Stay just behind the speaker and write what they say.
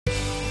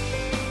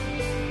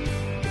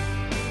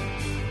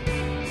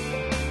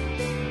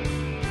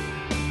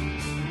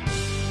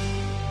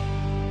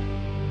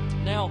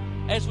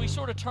as we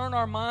sort of turn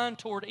our mind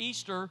toward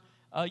Easter,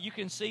 you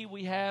can see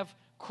we have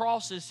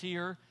crosses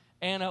here.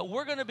 And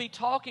we're going to be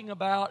talking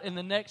about, in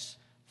the next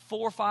 4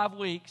 or 5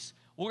 weeks,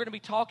 we're going to be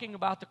talking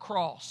about the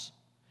cross.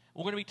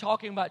 We're going to be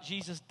talking about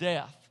Jesus'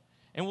 death.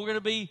 And we're going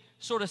to be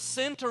sort of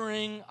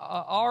centering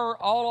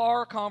all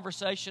our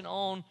conversation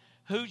on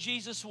who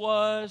Jesus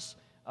was,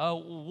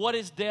 what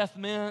his death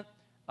meant,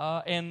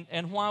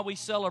 and why we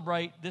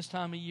celebrate this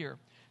time of year.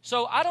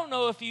 So I don't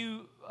know if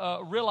you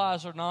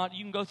realize or not,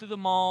 you can go through the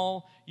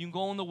mall, you can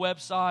go on the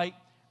website.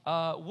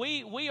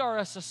 We are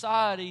a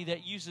society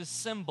that uses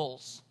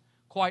symbols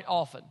quite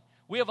often.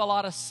 We have a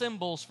lot of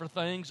symbols for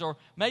things, or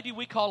maybe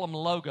we call them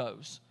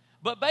logos.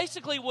 But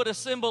basically what a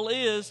symbol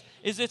is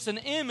it's an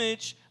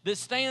image that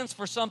stands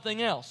for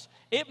something else.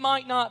 It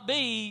might not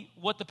be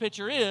what the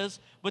picture is,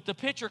 but the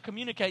picture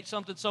communicates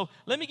something. So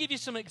let me give you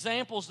some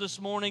examples this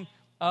morning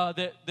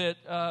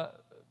that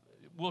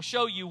will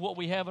show you what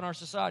we have in our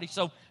society.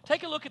 So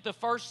take a look at the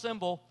first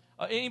symbol.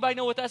 Anybody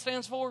know what that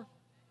stands for?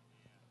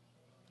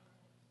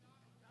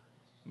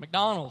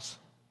 McDonald's.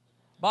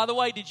 By the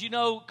way, did you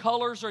know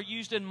colors are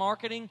used in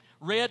marketing?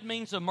 Red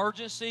means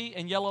emergency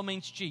and yellow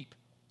means cheap.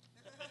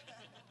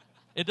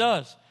 It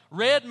does.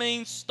 Red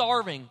means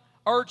starving,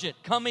 urgent,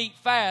 come eat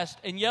fast,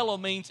 and yellow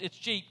means it's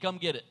cheap, come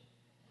get it.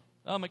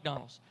 Oh,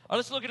 McDonald's. All right,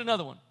 let's look at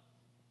another one.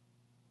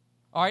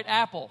 All right,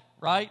 Apple,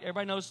 right?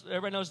 Everybody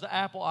knows the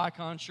Apple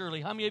icon, surely.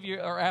 How many of you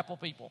are Apple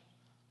people?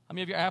 How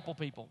many of you are Apple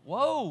people?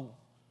 Whoa.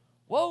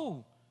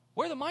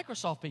 Where are the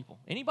Microsoft people?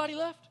 Anybody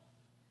left?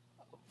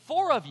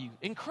 4 of you.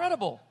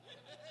 Incredible.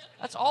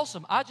 That's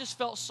awesome. I just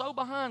felt so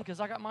behind because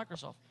I got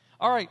Microsoft.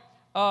 All right,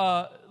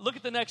 look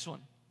at the next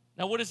one.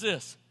 Now, what is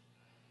this?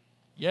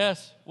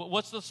 Yes.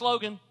 What's the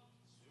slogan?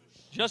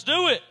 Just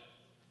do it.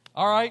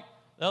 All right.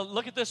 Now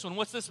look at this one.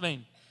 What's this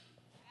mean?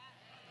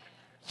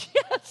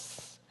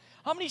 Yes.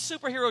 How many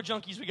superhero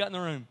junkies we got in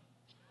the room?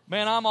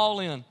 Man, I'm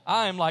all in.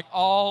 I am like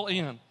all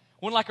in.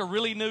 When like a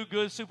really new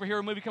good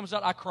superhero movie comes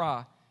out, I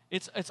cry.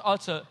 It's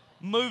a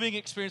moving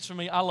experience for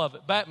me. I love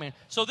it. Batman.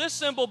 So this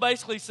symbol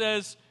basically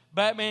says,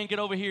 Batman, get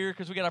over here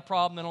because we got a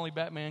problem that only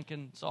Batman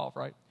can solve,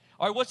 right?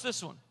 All right, what's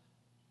this one?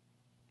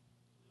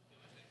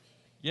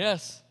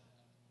 Yes.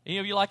 Any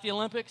of you like the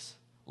Olympics?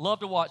 Love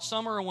to watch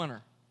summer or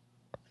winter?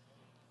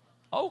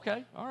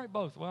 Okay. All right,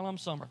 both. Well, I'm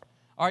summer.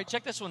 All right,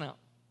 check this one out.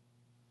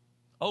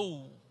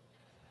 Oh.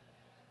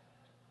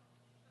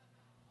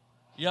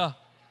 Yeah.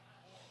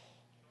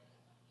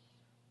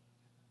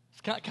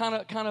 It's kind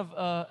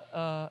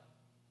of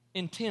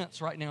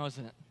intense right now,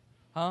 isn't it?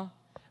 Huh?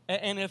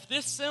 And if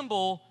this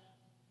symbol,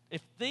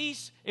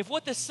 if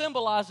what this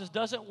symbolizes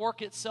doesn't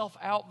work itself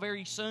out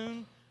very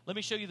soon, let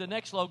me show you the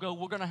next logo.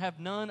 We're going to have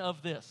none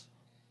of this.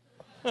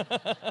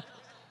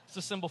 It's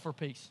a symbol for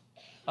peace.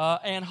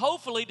 And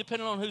hopefully,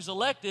 depending on who's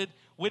elected,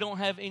 we don't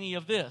have any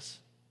of this.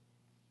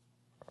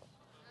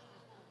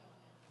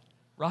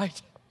 Right?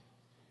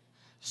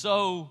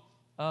 So,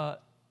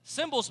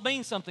 symbols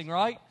mean something,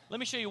 right? Let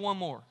me show you one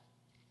more.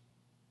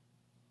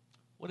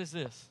 What is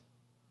this?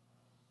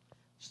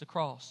 It's the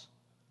cross.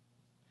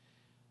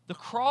 The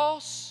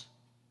cross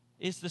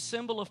is the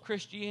symbol of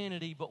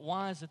Christianity, but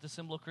why is it the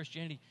symbol of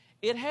Christianity?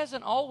 It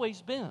hasn't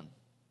always been.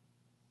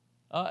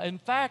 In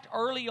fact,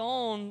 early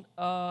on,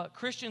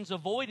 Christians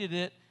avoided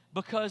it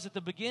because at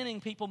the beginning,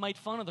 people made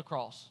fun of the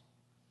cross.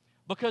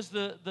 Because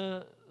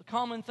the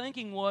common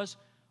thinking was,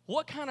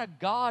 what kind of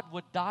God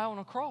would die on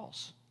a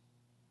cross?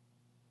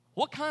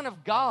 What kind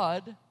of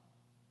God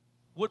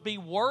would be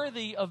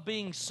worthy of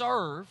being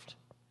served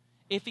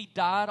if he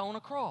died on a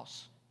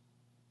cross?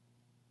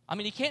 I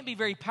mean, he can't be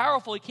very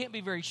powerful. He can't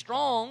be very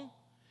strong.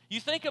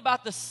 You think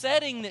about the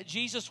setting that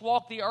Jesus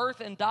walked the earth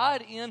and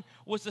died in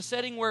was the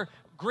setting where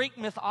Greek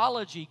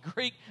mythology,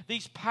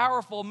 these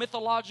powerful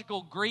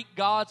mythological Greek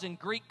gods and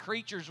Greek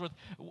creatures with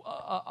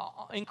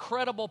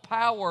incredible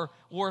power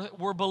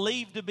were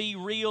believed to be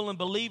real and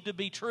believed to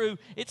be true.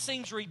 It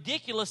seems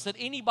ridiculous that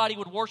anybody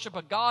would worship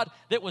a God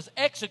that was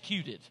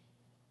executed.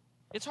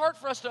 It's hard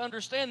for us to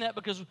understand that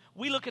because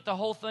we look at the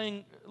whole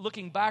thing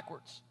looking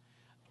backwards.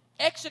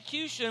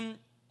 Execution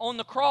on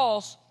the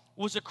cross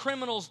was a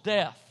criminal's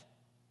death.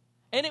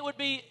 And it would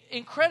be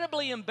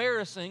incredibly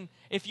embarrassing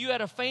if you had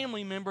a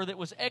family member that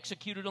was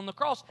executed on the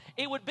cross.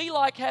 It would be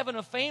like having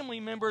a family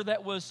member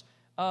that was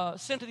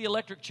sent to the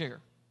electric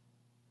chair.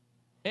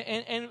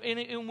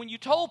 And when you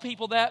told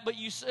people that,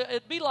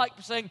 it'd be like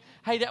saying,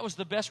 hey, that was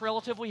the best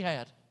relative we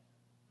had.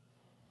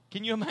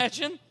 Can you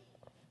imagine?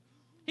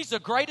 He's the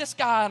greatest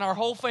guy in our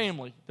whole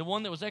family, the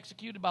one that was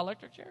executed by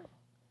electric chair.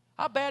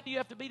 How bad do you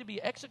have to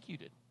be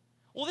executed?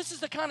 Well, this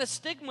is the kind of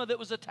stigma that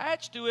was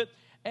attached to it.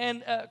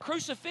 And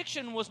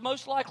crucifixion was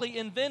most likely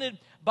invented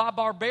by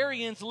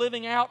barbarians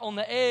living out on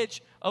the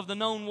edge of the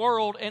known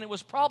world, and it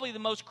was probably the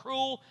most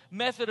cruel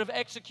method of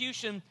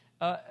execution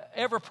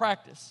ever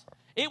practiced.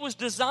 It was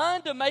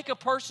designed to make a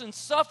person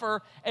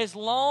suffer as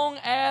long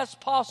as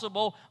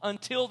possible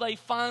until they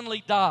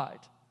finally died.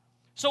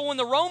 So when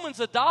the Romans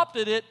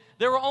adopted it,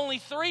 there were only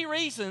 3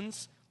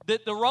 reasons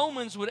that the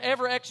Romans would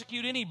ever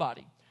execute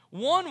anybody.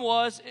 One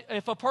was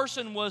if a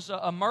person was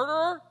a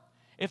murderer,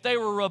 if they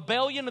were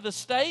rebellion of the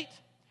state,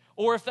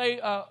 or if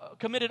they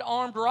committed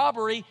armed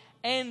robbery,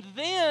 and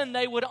then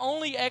they would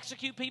only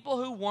execute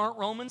people who weren't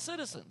Roman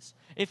citizens.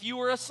 If you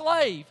were a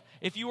slave,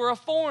 if you were a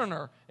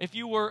foreigner, if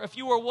you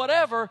were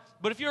whatever,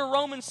 but if you're a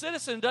Roman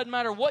citizen, it doesn't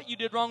matter what you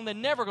did wrong, they're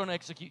never going to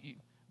execute you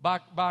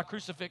by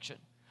crucifixion,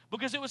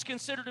 because it was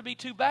considered to be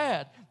too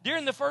bad.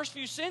 During the first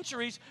few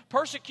centuries,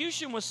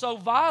 persecution was so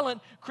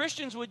violent,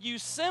 Christians would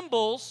use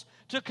symbols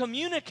to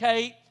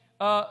communicate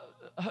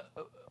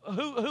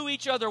who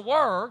each other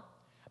were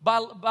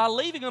by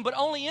leaving them, but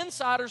only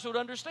insiders would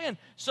understand.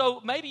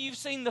 So maybe you've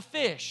seen the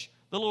fish,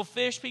 the little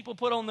fish people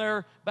put on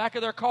their back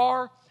of their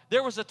car.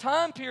 There was a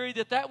time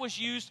period that was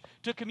used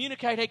to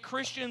communicate, hey,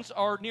 Christians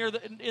are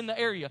in the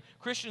area.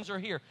 Christians are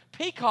here.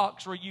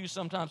 Peacocks were used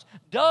sometimes.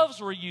 Doves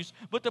were used.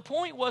 But the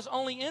point was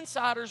only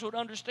insiders would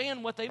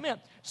understand what they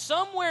meant.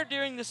 Somewhere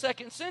during the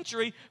 2nd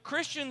century,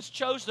 Christians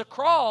chose the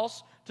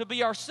cross to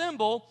be our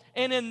symbol,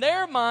 and in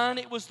their mind,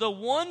 it was the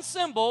one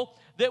symbol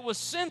that was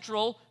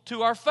central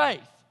to our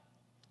faith.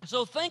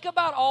 So think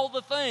about all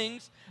the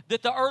things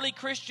that the early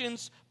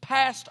Christians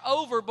passed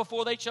over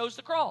before they chose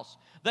the cross.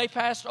 They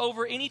passed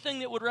over anything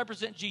that would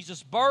represent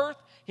Jesus' birth,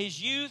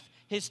 His youth,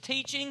 His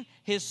teaching,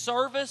 His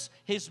service,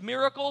 His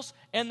miracles,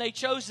 and they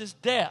chose His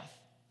death.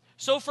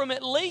 So from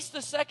at least the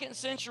 2nd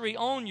century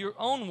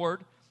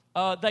onward,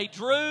 they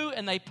drew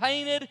and they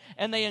painted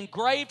and they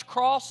engraved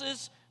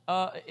crosses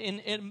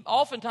in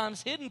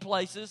oftentimes hidden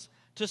places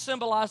to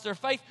symbolize their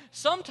faith.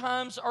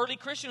 Sometimes early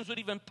Christians would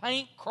even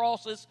paint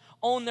crosses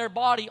on their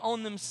body,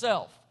 on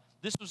themselves.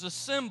 This was a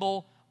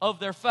symbol of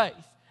their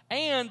faith.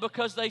 And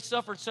because they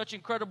suffered such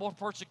incredible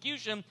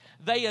persecution,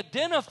 they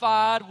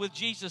identified with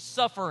Jesus'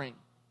 suffering.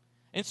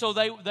 And so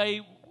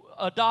they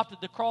adopted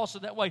the cross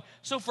in that way.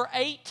 So for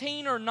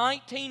 18 or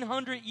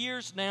 1900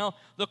 years now,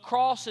 the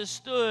cross has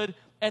stood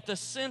at the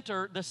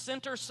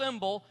center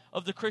symbol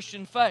of the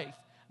Christian faith.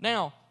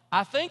 Now,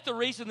 I think the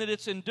reason that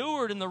it's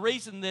endured and the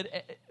reason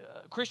that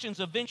Christians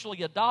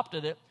eventually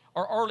adopted it,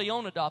 or early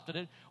on adopted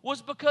it,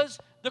 was because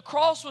the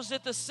cross was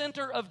at the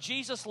center of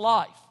Jesus'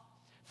 life.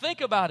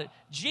 Think about it.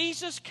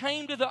 Jesus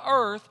came to the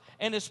earth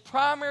and His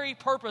primary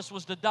purpose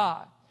was to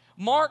die.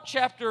 Mark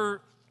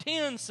chapter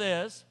 10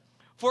 says,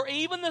 "For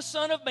even the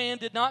Son of Man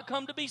did not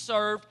come to be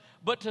served,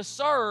 but to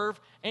serve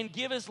and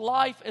give His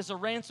life as a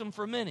ransom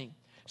for many."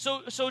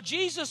 So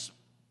Jesus'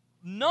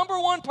 number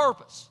one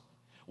purpose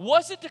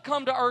wasn't to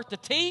come to earth to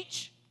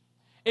teach.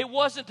 It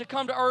wasn't to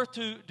come to earth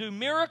to do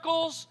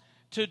miracles,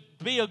 to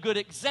be a good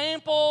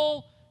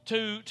example,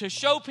 to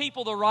show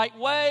people the right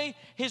way.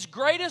 His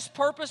greatest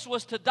purpose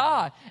was to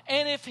die.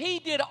 And if He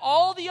did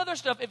all the other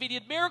stuff, if He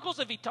did miracles,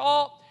 if He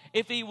taught,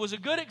 if He was a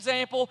good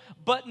example,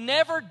 but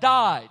never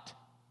died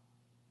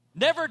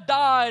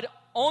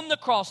on the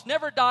cross,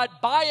 never died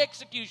by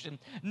execution,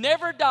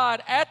 never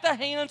died at the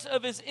hands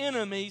of His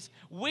enemies,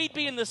 we'd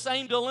be in the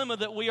same dilemma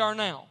that we are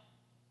now.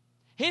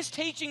 His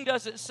teaching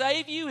doesn't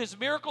save you. His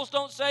miracles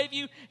don't save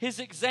you. His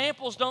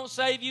examples don't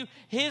save you.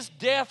 His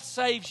death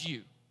saves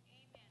you.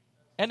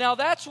 And now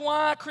that's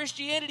why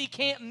Christianity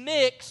can't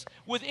mix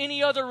with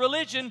any other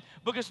religion,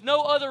 because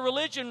no other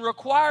religion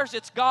requires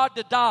its God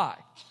to die.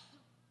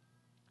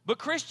 But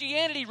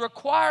Christianity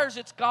requires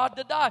its God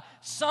to die.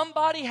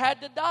 Somebody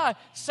had to die.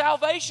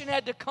 Salvation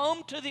had to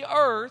come to the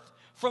earth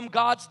from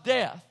God's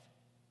death.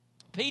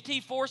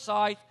 P.T.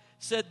 Forsyth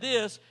said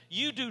this: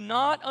 "You do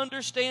not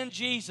understand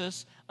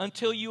Jesus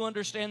until you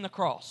understand the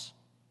cross."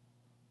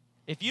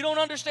 If you don't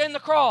understand the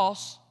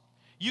cross,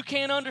 you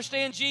can't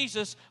understand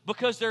Jesus,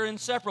 because they're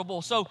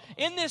inseparable. So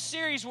in this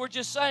series, we're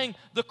just saying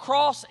the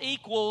cross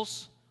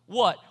equals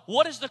what?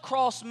 What does the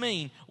cross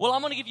mean? Well,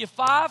 I'm going to give you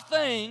 5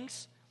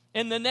 things.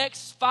 In the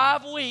next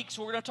 5 weeks,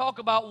 we're going to talk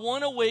about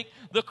one a week.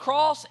 The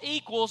cross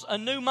equals a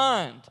new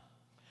mind.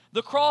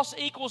 The cross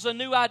equals a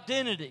new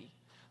identity.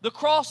 The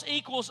cross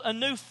equals a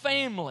new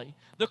family.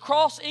 The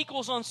cross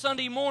equals on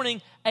Sunday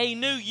morning a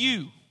new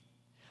you.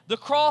 The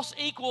cross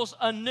equals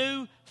a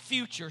new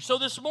future. So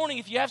this morning,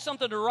 if you have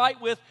something to write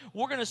with,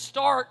 we're going to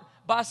start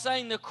by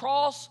saying the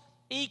cross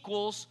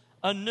equals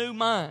a new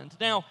mind.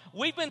 Now,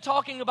 we've been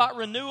talking about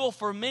renewal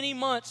for many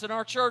months in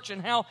our church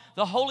and how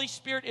the Holy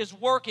Spirit is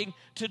working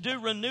to do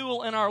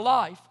renewal in our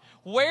life.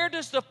 Where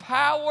does the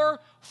power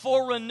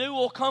for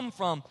renewal come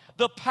from?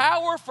 The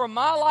power for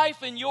my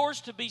life and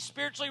yours to be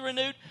spiritually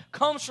renewed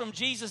comes from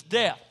Jesus'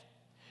 death.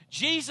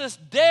 Jesus'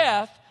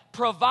 death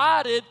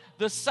provided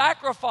the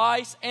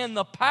sacrifice and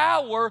the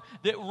power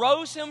that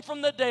rose Him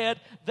from the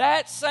dead.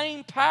 That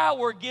same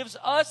power gives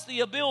us the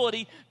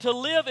ability to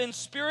live in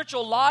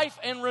spiritual life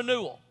and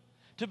renewal,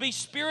 to be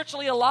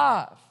spiritually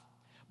alive.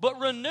 But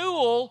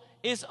renewal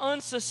is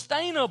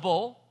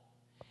unsustainable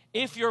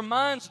if your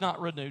mind's not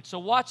renewed. So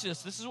watch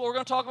this. This is what we're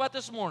going to talk about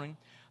this morning.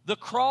 The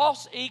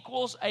cross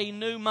equals a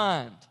new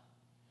mind.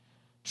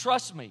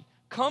 Trust me.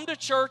 Come to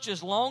church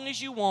as long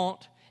as you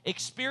want.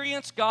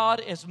 Experience God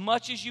as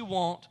much as you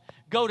want.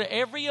 Go to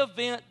every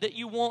event that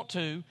you want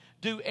to.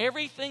 Do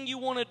everything you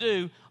want to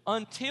do.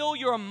 Until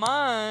your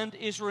mind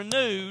is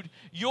renewed,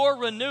 your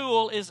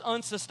renewal is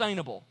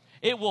unsustainable.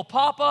 It will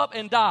pop up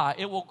and die.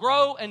 It will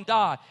grow and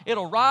die.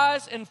 It'll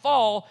rise and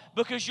fall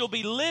because you'll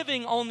be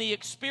living on the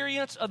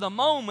experience of the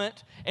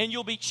moment and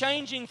you'll be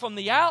changing from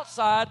the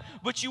outside,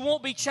 but you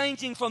won't be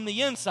changing from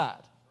the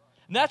inside.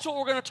 And that's what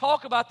we're going to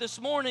talk about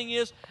this morning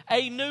is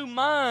a new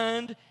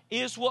mind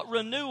is what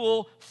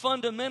renewal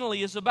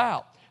fundamentally is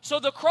about. So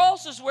the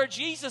cross is where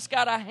Jesus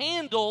got a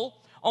handle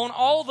on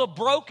all the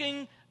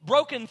broken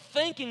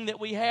thinking that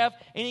we have,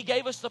 and He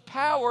gave us the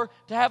power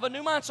to have a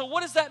new mind. So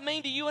what does that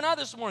mean to you and I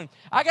this morning?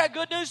 I got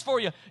good news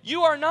for you.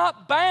 You are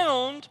not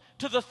bound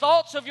to the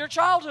thoughts of your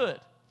childhood.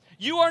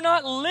 You are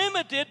not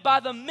limited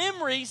by the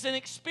memories and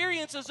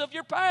experiences of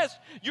your past.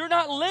 You're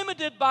not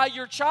limited by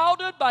your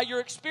childhood, by your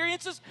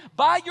experiences,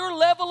 by your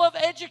level of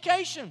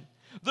education.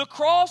 The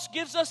cross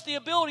gives us the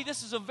ability,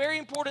 this is a very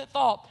important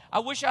thought. I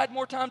wish I had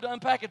more time to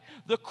unpack it.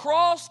 The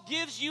cross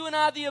gives you and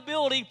I the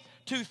ability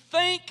to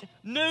think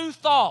new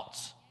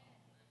thoughts.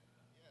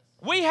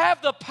 We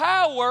have the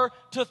power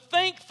to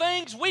think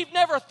things we've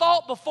never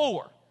thought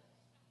before.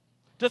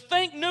 To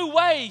think new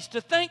ways, to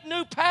think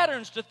new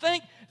patterns, to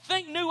think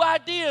new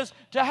ideas,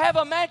 to have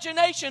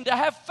imagination, to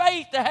have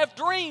faith, to have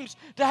dreams,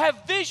 to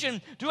have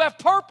vision, to have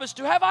purpose,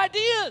 to have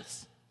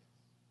ideas.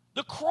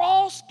 The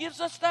cross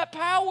gives us that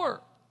power.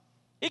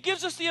 It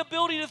gives us the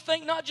ability to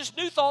think not just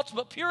new thoughts,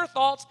 but pure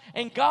thoughts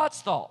and God's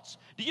thoughts.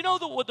 Do you know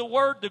what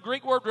the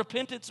Greek word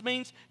repentance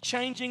means?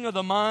 Changing of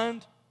the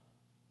mind.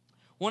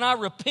 When I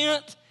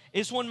repent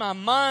is when my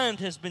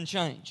mind has been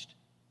changed.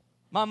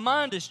 My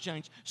mind has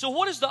changed. So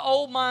what does the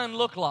old mind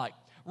look like?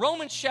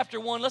 Romans chapter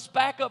 1, let's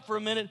back up for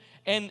a minute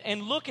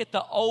and look at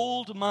the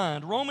old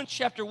mind. Romans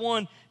chapter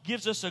 1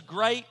 gives us a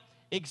great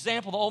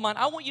example of the old mind.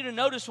 I want you to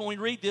notice when we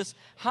read this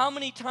how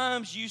many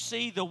times you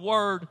see the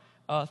word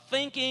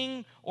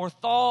thinking or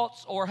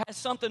thoughts or has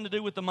something to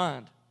do with the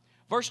mind.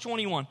 Verse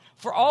 21,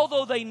 for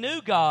although they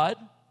knew God,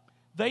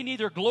 they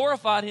neither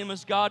glorified Him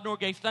as God nor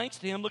gave thanks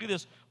to Him. Look at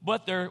this.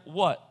 But their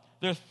what?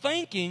 Their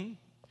thinking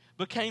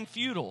became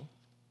futile,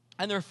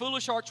 and their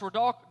foolish hearts were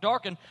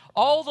darkened.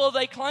 Although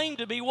they claimed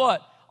to be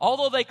what?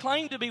 Although they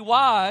claimed to be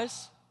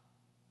wise,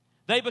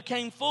 they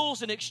became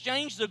fools and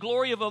exchanged the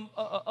glory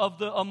of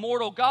the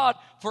immortal God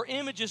for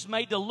images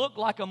made to look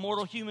like a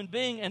mortal human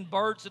being and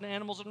birds and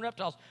animals and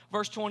reptiles.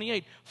 Verse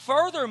 28,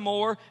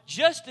 furthermore,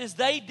 just as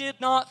they did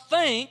not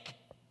think,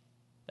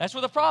 that's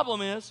where the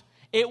problem is,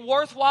 it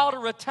worthwhile to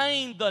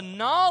retain the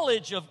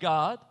knowledge of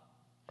God,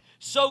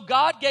 so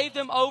God gave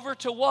them over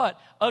to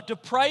what? A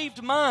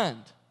depraved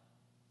mind.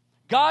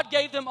 God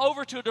gave them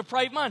over to a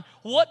depraved mind.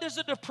 What does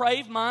a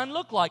depraved mind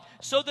look like?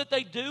 So that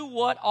they do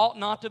what ought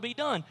not to be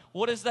done.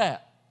 What is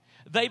that?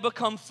 They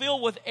become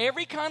filled with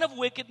every kind of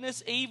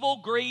wickedness, evil,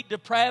 greed,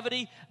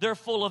 depravity. They're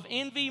full of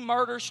envy,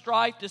 murder,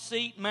 strife,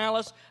 deceit,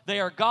 malice. They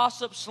are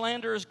gossips,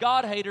 slanderers,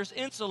 God-haters,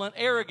 insolent,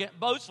 arrogant,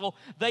 boastful.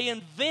 They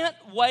invent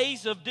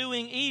ways of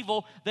doing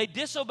evil. They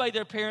disobey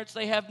their parents.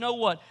 They have no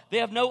what? They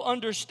have no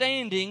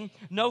understanding,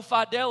 no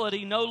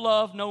fidelity, no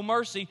love, no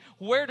mercy.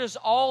 Where does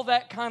all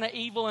that kind of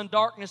evil and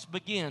darkness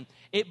begin?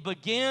 It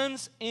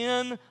begins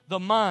in the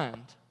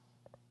mind.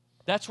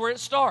 That's where it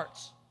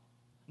starts.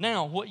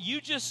 Now, what you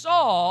just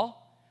saw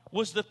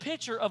was the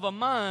picture of a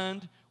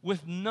mind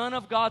with none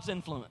of God's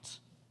influence.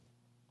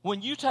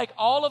 When you take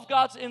all of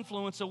God's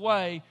influence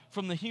away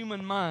from the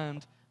human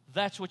mind,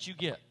 that's what you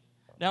get.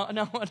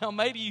 Now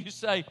maybe you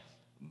say,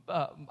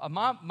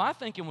 my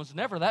thinking was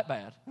never that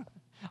bad.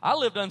 I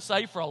lived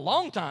unsaved for a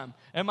long time,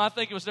 and my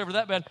thinking was never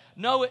that bad.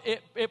 No,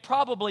 it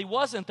probably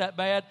wasn't that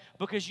bad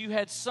because you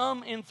had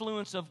some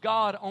influence of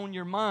God on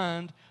your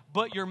mind,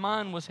 but your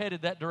mind was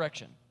headed that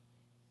direction.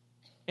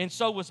 And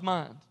so was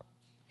mine.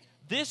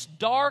 This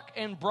dark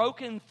and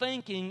broken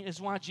thinking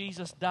is why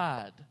Jesus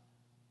died.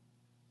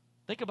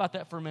 Think about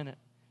that for a minute.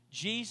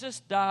 Jesus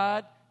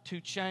died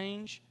to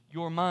change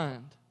your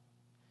mind.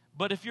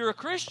 But if you're a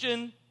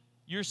Christian,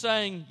 you're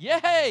saying,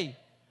 yay,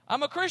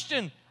 I'm a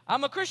Christian.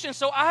 I'm a Christian,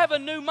 so I have a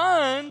new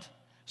mind,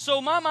 so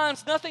my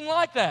mind's nothing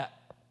like that.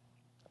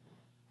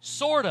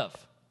 Sort of.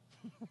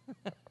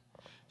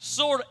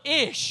 Sort of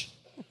ish.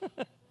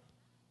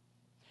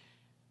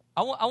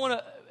 I want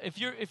to,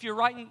 if you're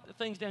writing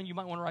things down, you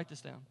might want to write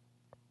this down.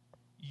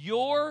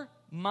 Your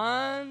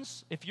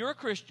mind's, if you're a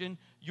Christian,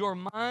 your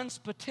mind's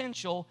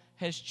potential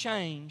has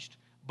changed,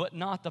 but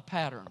not the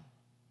pattern.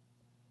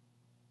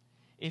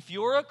 If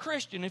you're a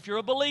Christian, if you're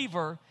a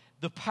believer,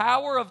 the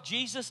power of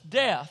Jesus'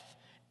 death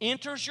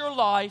enters your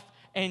life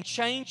and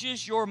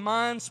changes your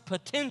mind's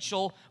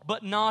potential,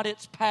 but not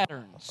its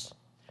patterns.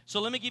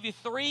 So let me give you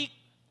 3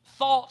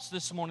 thoughts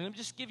this morning. Let me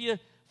just give you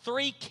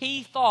 3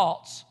 key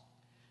thoughts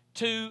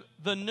to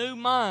the new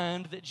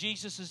mind that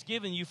Jesus has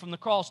given you from the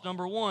cross.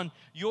 Number 1,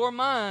 your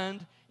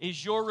mind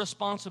is your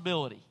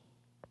responsibility.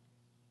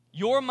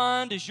 Your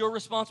mind is your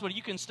responsibility.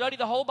 You can study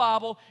the whole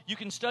Bible, you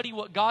can study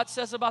what God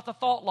says about the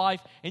thought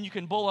life, and you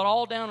can boil it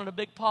all down in a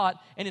big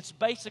pot, and it's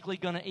basically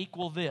going to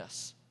equal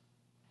this.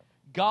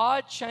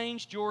 God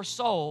changed your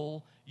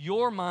soul,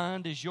 your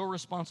mind is your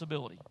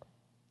responsibility.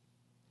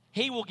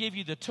 He will give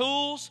you the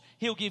tools.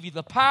 He'll give you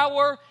the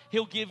power.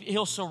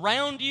 He'll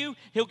surround you.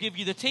 He'll give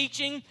you the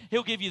teaching.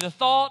 He'll give you the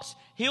thoughts.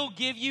 He'll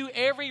give you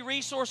every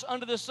resource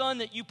under the sun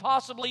that you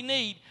possibly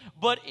need.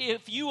 But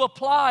if you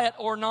apply it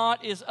or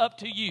not is up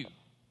to you.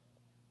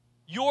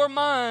 Your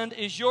mind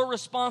is your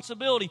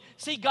responsibility.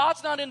 See,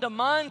 God's not into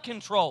mind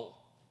control.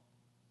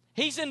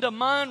 He's into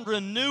mind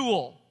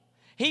renewal.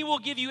 He will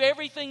give you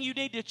everything you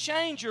need to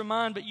change your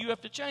mind, but you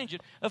have to change it.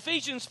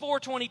 Ephesians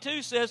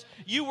 4:22 says,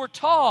 you were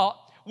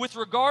taught with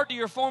regard to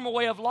your former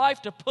way of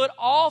life to put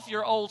off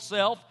your old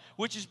self,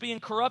 which is being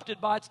corrupted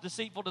by its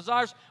deceitful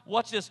desires.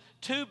 Watch this.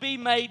 To be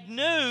made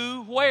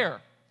new,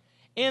 where?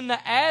 In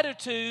the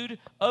attitude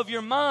of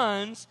your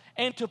minds,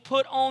 and to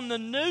put on the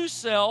new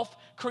self,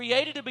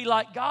 created to be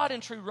like God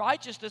in true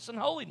righteousness and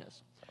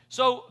holiness.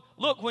 So,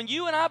 look, when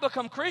you and I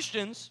become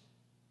Christians,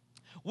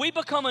 we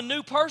become a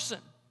new person.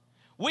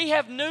 We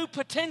have new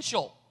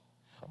potential,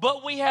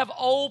 but we have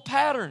old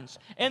patterns.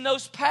 And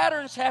those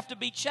patterns have to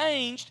be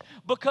changed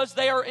because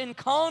they are in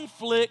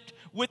conflict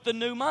with the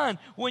new mind.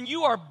 When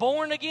you are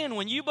born again,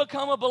 when you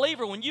become a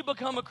believer, when you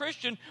become a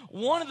Christian,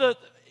 one of the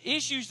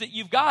issues that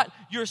you've got,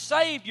 you're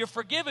saved, you're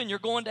forgiven, you're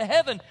going to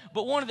heaven.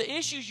 But one of the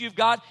issues you've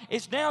got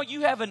is now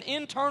you have an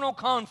internal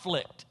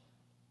conflict.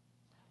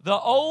 The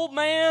old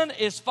man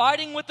is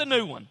fighting with the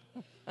new one,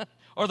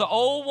 or the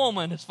old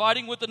woman is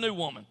fighting with the new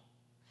woman.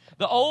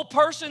 The old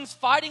person's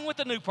fighting with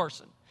the new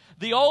person.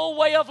 The old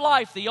way of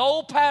life, the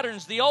old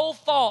patterns, the old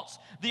thoughts,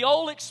 the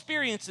old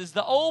experiences,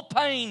 the old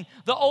pain,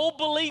 the old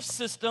belief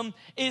system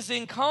is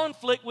in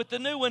conflict with the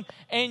new one,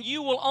 and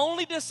you will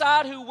only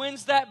decide who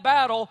wins that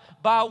battle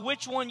by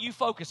which one you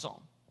focus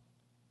on.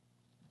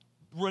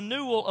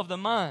 Renewal of the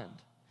mind.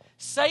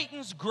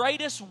 Satan's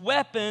greatest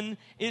weapon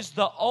is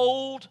the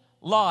old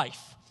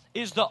life,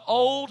 is the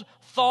old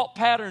thought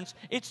patterns.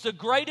 It's the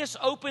greatest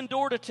open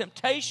door to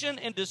temptation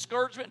and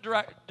discouragement,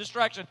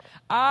 distraction.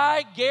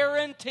 I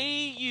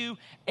guarantee you,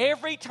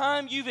 every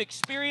time you've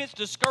experienced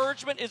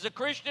discouragement as a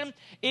Christian,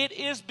 it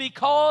is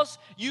because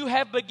you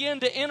have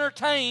begun to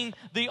entertain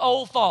the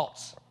old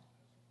thoughts.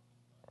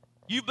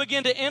 You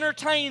begin to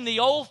entertain the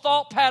old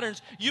thought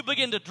patterns. You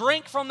begin to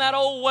drink from that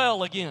old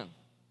well again.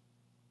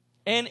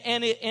 And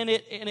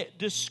it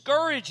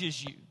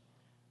discourages you.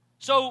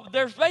 So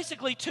there's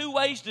basically two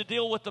ways to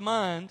deal with the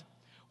mind.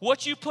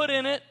 What you put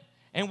in it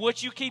and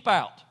what you keep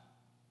out.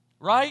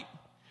 Right?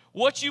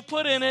 What you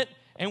put in it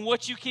and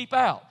what you keep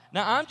out.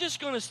 Now, I'm just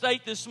going to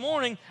state this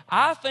morning,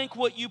 I think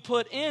what you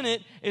put in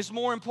it is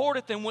more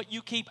important than what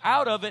you keep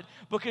out of it,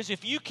 because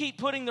if you keep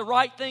putting the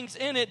right things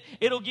in it,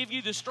 it'll give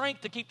you the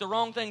strength to keep the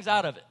wrong things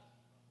out of it.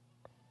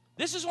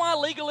 This is why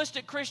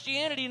legalistic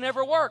Christianity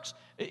never works.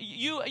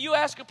 You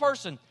ask a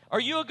person, are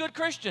you a good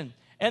Christian?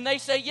 And they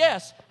say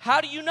yes. How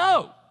do you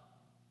know?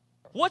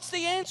 What's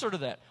the answer to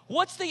that?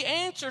 What's the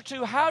answer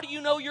to how do you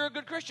know you're a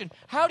good Christian?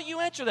 How do you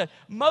answer that?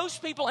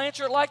 Most people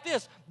answer it like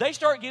this. They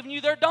start giving you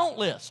their don't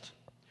list.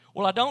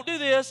 Well, I don't do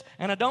this,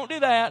 and I don't do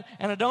that,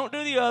 and I don't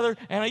do the other,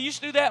 and I used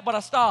to do that, but I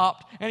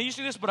stopped, and I used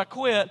to do this, but I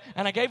quit,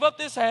 and I gave up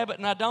this habit,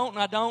 and I don't, and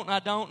I don't, and I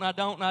don't, and I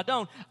don't, and I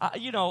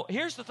don't.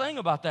 Here's the thing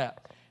about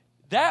that.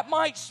 That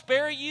might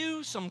spare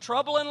you some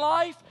trouble in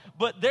life,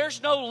 but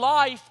there's no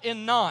life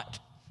in not.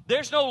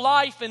 There's no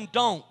life in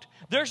don't.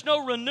 There's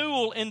no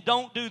renewal in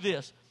don't do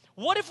this.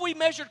 What if we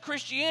measured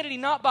Christianity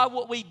not by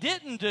what we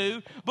didn't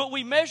do, but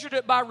we measured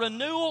it by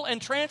renewal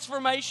and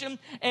transformation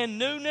and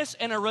newness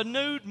and a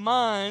renewed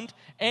mind?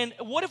 And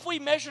what if we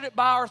measured it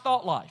by our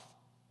thought life?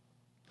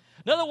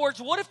 In other words,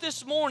 what if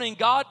this morning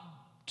God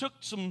took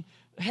some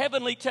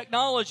heavenly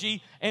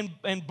technology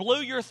and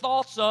blew your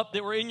thoughts up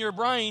that were in your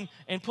brain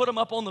and put them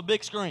up on the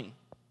big screen?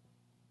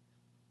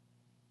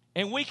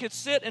 And we could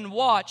sit and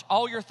watch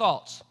all your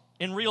thoughts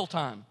in real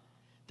time.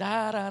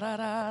 Da, da, da,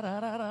 da, da,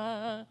 da,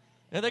 da.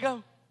 There they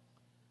go.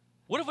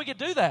 What if we could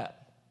do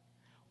that?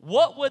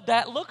 What would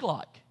that look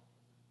like?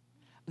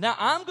 Now,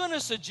 I'm going to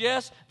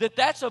suggest that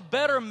that's a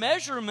better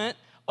measurement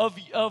of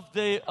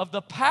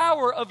the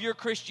power of your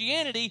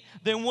Christianity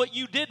than what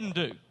you didn't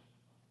do.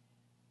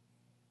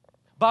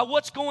 By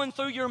what's going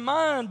through your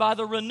mind, by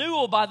the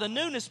renewal, by the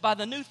newness, by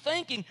the new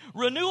thinking.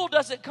 Renewal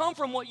doesn't come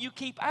from what you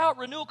keep out.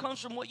 Renewal comes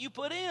from what you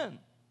put in.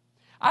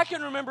 I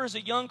can remember as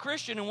a young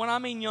Christian, and when I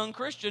mean young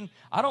Christian,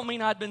 I don't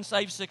mean I'd been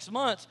saved 6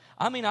 months.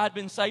 I mean I'd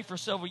been saved for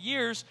several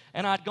years,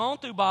 and I'd gone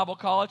through Bible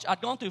college.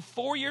 I'd gone through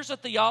 4 years of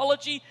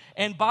theology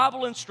and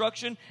Bible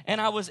instruction, and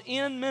I was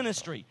in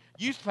ministry,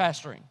 youth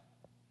pastoring.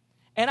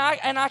 And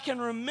I can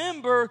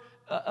remember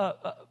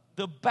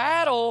the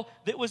battle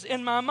that was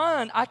in my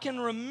mind. I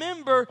can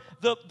remember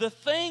the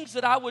things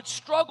that I would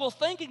struggle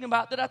thinking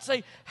about, that I'd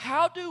say,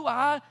 how do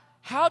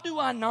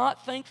I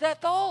not think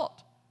that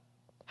thought?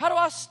 How do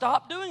I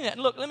stop doing that?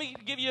 And look, let me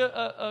give you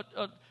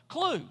a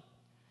clue.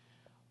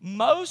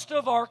 Most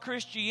of our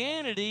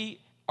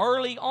Christianity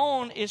early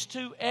on is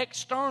too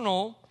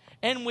external,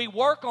 and we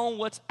work on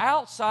what's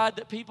outside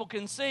that people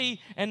can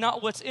see and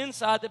not what's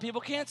inside that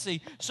people can't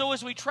see. So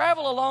as we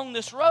travel along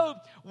this road,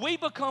 we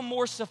become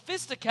more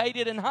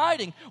sophisticated in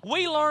hiding.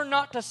 We learn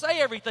not to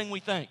say everything we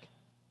think.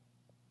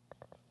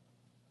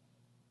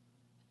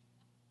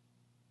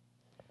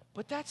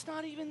 But that's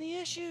not even the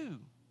issue.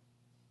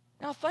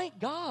 Now, thank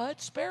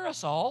God, spare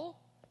us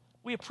all.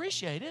 We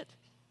appreciate it.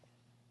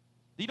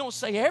 You don't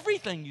say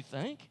everything you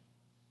think.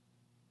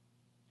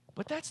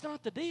 But that's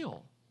not the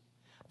deal.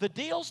 The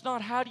deal's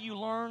not how do you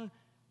learn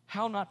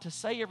how not to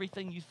say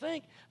everything you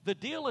think. The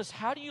deal is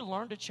how do you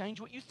learn to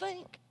change what you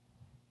think.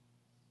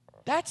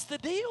 That's the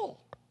deal.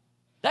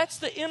 That's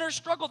the inner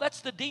struggle.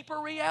 That's the deeper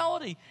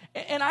reality.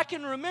 And I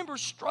can remember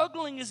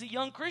struggling as a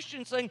young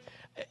Christian saying,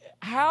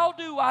 how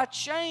do I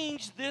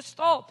change this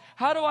thought?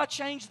 How do I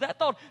change that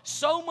thought?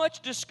 So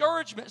much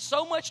discouragement,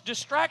 so much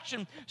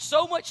distraction,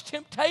 so much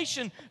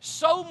temptation,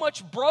 so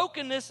much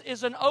brokenness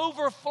is an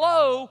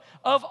overflow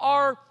of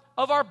our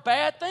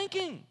bad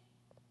thinking,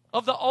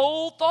 of the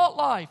old thought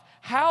life.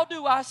 How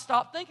do I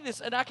stop thinking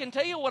this? And I can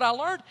tell you what I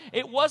learned.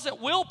 It wasn't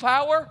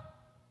willpower.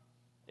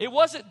 It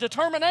wasn't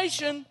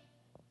determination.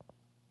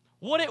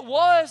 What it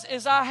was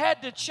is I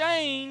had to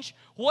change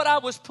what I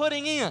was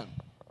putting in.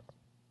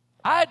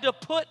 I had to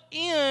put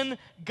in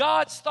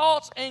God's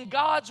thoughts and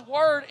God's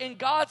word and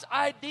God's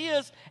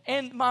ideas,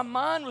 and my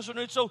mind was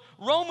renewed. So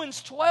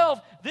Romans 12,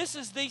 this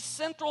is the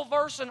central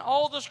verse in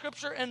all the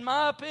Scripture, in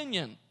my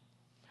opinion,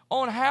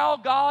 on how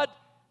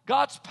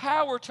God's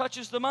power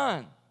touches the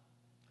mind.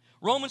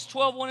 Romans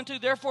 12, 1 and 2,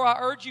 therefore I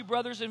urge you,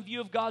 brothers, in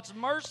view of God's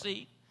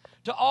mercy,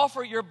 to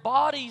offer your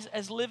bodies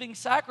as living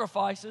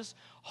sacrifices,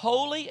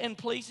 holy and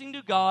pleasing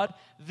to God.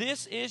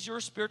 This is your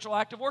spiritual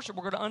act of worship.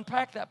 We're going to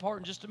unpack that part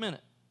in just a minute.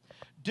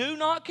 Do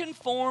not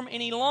conform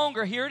any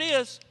longer. Here it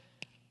is.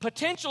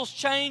 Potential's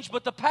changed,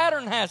 but the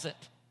pattern hasn't.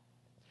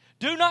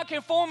 Do not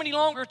conform any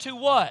longer to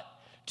what?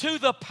 To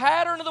the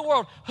pattern of the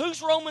world.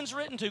 Who's Romans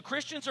written to?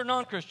 Christians or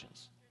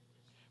non-Christians?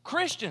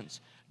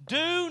 Christians.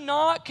 Do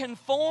not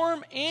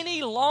conform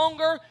any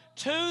longer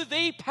to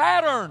the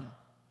pattern.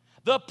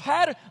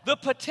 The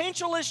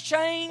potential has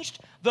changed,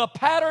 the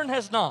pattern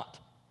has not.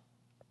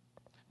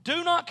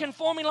 Do not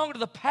conform any longer to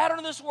the pattern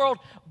of this world,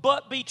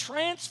 but be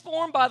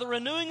transformed by the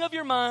renewing of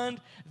your mind.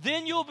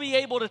 Then you'll be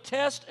able to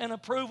test and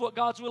approve what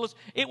God's will is.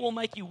 It will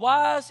make you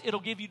wise. It'll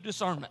give you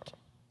discernment.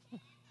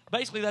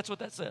 Basically, that's what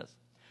that says.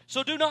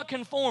 So do not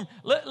conform.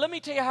 Let me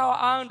tell you how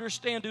I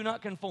understand do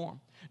not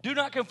conform. Do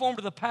not conform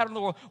to the pattern of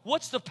the world.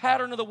 What's the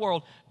pattern of the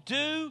world?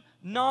 Do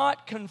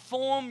not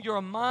conform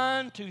your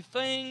mind to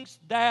things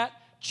that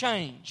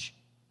change.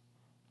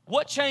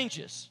 What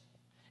changes?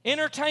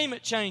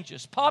 Entertainment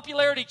changes,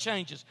 popularity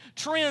changes,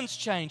 trends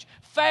change,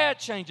 fad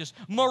changes,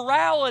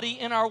 morality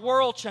in our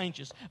world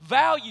changes,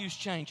 values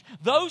change.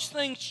 Those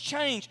things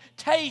change.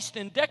 Taste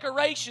and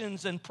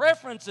decorations and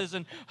preferences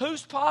and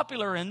who's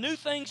popular and new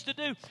things to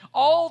do.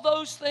 All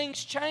those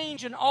things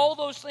change and all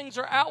those things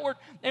are outward.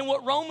 And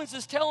what Romans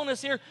is telling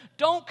us here,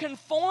 don't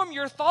conform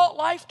your thought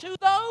life to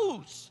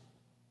those.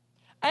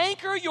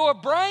 Anchor your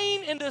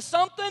brain into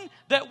something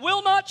that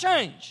will not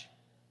change.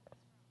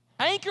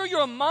 Anchor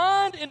your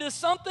mind into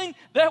something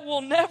that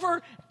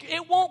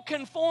it won't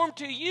conform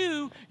to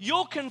you,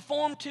 you'll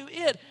conform to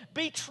it.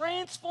 Be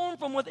transformed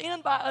from within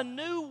by a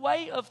new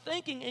way of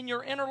thinking in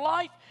your inner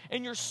life,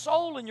 in your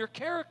soul, and your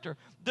character.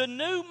 The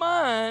new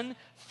mind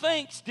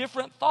thinks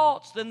different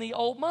thoughts than the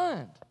old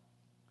mind.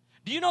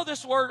 Do you know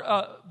this word,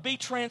 be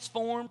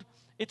transformed?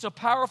 It's a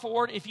powerful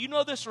word. If you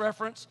know this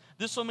reference,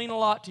 this will mean a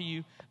lot to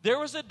you. There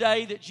was a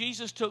day that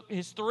Jesus took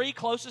his 3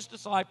 closest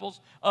disciples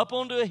up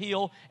onto a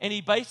hill, and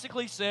he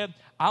basically said,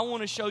 I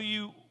want to show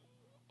you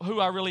who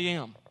I really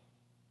am.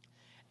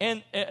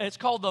 And it's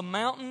called the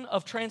Mountain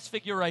of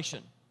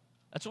Transfiguration.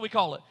 That's what we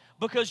call it.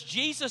 Because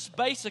Jesus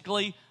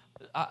basically,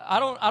 I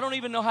don't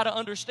even know how to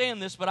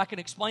understand this, but I can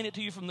explain it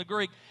to you from the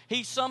Greek.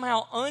 He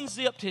somehow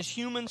unzipped his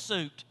human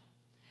suit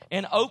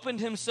and opened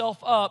himself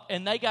up,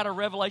 and they got a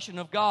revelation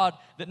of God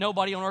that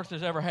nobody on earth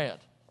has ever had.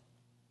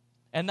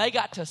 And they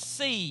got to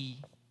see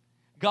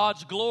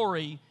God's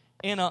glory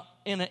in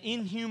an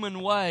inhuman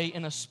way,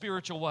 in a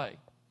spiritual way.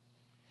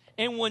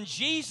 And when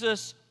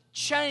Jesus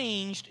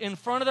changed in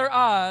front of their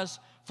eyes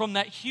from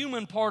that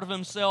human part of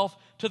himself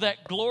to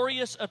that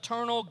glorious,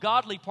 eternal,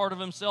 godly part of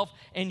himself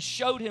and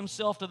showed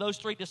himself to those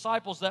 3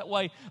 disciples that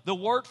way, the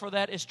word for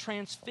that is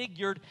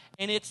transfigured,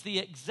 and it's the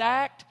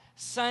exact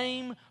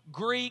same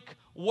Greek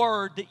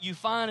word that you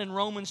find in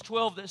Romans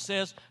 12 that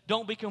says,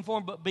 don't be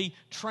conformed, but be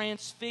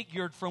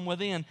transfigured from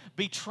within.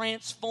 Be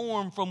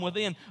transformed from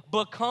within.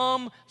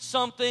 Become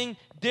something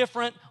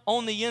different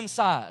on the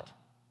inside.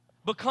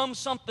 Become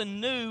something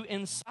new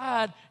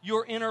inside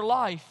your inner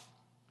life.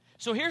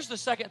 So here's the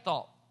second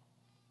thought.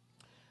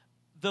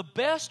 The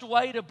best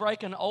way to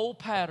break an old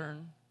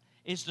pattern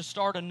is to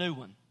start a new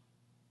one.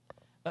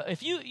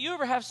 If you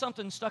ever have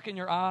something stuck in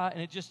your eye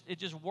and it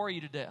just worries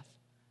you to death,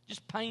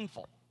 just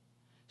painful.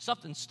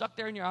 Something stuck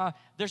there in your eye.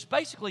 There's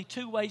basically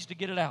 2 ways to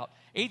get it out.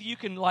 Either you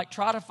can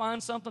try to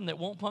find something that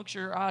won't puncture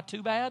your eye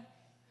too bad,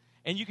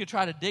 and you can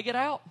try to dig it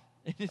out.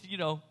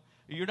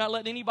 You're not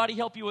letting anybody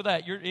help you with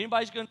that.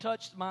 Anybody's going to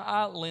touch my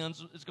eye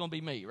lens, it's going to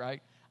be me,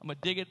 right? I'm going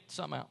to dig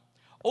something out.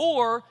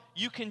 Or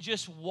you can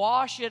just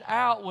wash it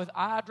out with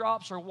eye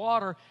drops or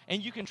water,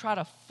 and you can try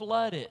to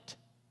flood it.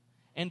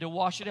 and to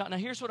wash it out. Now,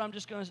 here's what I'm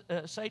just going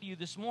to say to you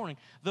this morning.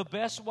 The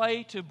best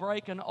way to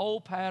break an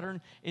old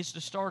pattern is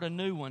to start a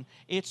new one.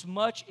 It's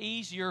much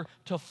easier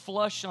to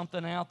flush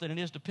something out than it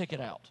is to pick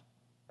it out.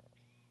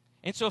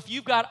 And so if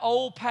you've got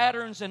old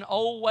patterns and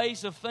old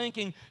ways of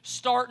thinking,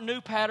 start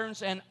new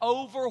patterns and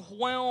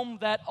overwhelm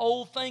that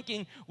old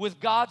thinking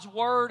with God's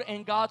Word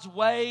and God's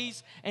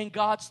ways and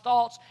God's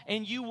thoughts,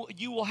 and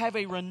you will have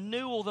a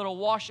renewal that will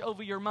wash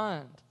over your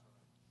mind.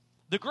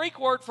 The Greek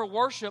word for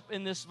worship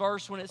in this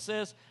verse, when it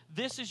says,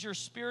 this is your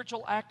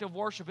spiritual act of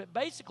worship, it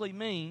basically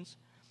means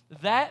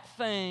that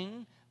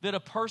thing that a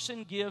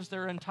person gives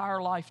their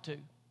entire life to.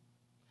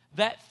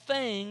 That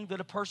thing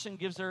that a person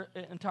gives their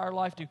entire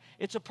life to.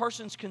 It's a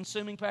person's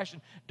consuming passion.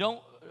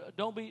 Don't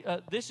be.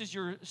 This is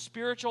your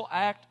spiritual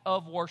act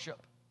of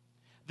worship.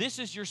 This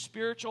is your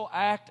spiritual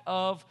act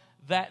of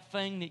that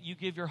thing that you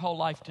give your whole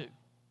life to.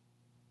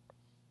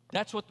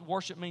 That's what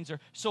worship means there.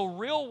 So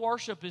real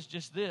worship is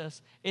just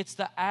this. It's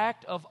the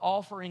act of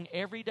offering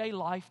everyday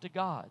life to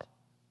God.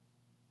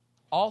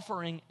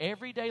 Offering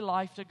everyday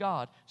life to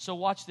God. So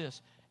watch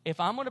this. If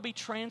I'm going to be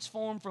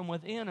transformed from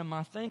within in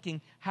my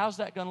thinking, how's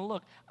that going to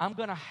look? I'm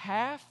going to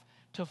have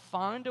to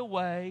find a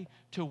way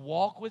to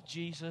walk with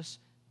Jesus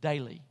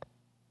daily,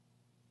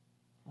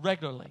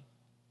 regularly.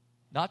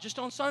 Not just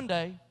on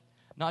Sunday,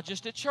 not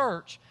just at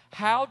church.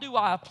 How do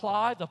I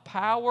apply the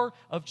power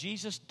of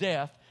Jesus'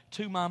 death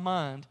to my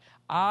mind?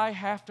 I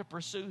have to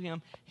pursue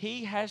Him.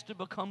 He has to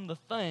become the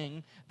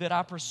thing that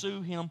I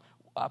pursue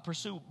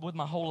with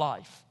my whole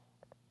life.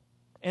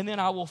 And then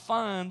I will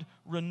find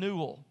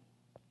renewal.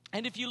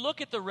 And if you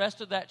look at the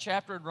rest of that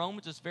chapter in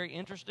Romans, it's very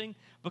interesting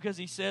because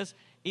he says,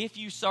 if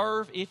you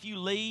serve, if you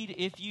lead,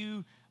 if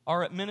you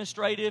are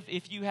administrative,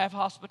 if you have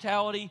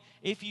hospitality,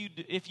 if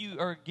you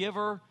are a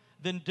giver,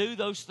 then do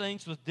those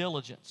things with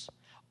diligence.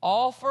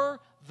 Offer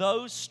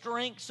those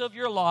strengths of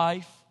your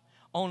life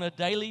on a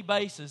daily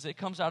basis. It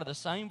comes out of the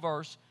same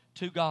verse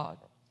to God.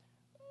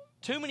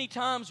 Too many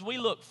times we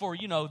look for,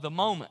 the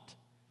moment.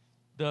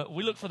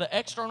 We look for the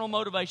external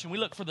motivation. We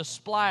look for the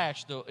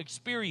splash, the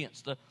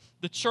experience,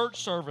 the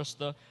church service,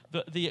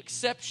 the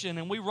exception.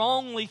 And we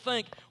wrongly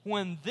think,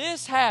 when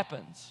this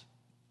happens,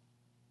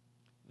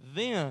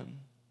 then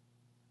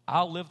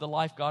I'll live the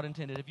life God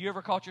intended. Have you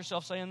ever caught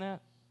yourself saying that?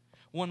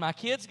 When my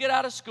kids get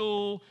out of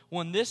school,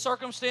 when this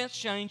circumstance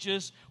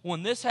changes,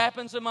 when this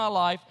happens in my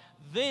life,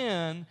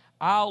 then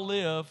I'll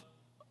live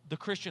the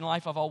Christian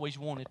life I've always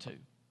wanted to.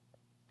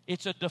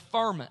 It's a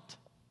deferment.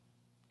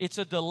 It's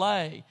a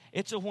delay.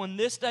 It's a when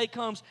this day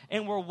comes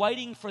and we're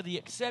waiting for the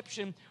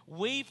exception,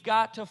 we've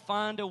got to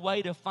find a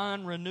way to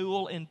find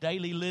renewal in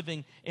daily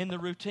living, in the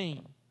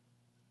routine.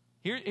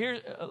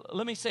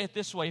 Let me say it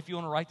this way if you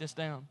want to write this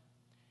down.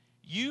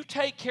 You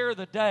take care of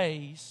the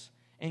days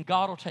and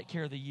God will take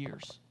care of the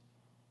years.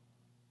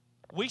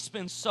 We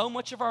spend so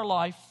much of our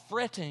life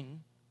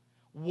fretting,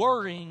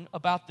 worrying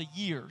about the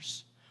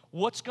years.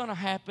 What's going to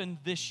happen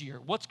this year?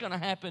 What's going to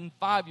happen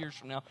 5 years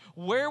from now?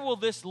 Where will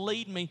this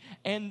lead me?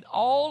 And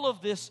all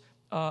of this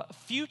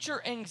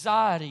future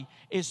anxiety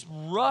is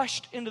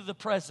rushed into the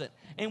present.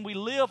 And we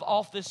live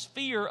off this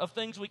fear of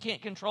things we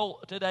can't control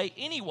today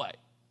anyway.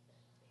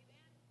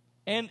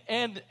 And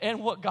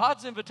what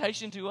God's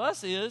invitation to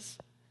us is,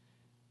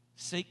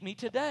 seek me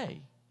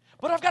today.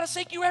 But I've got to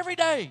seek you every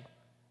day.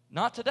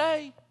 Not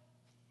today.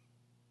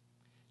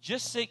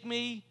 Just seek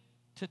me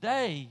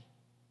today.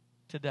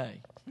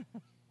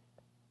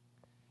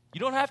 You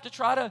don't have to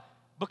try to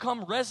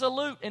become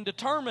resolute and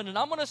determined, and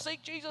I'm going to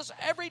seek Jesus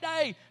every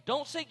day.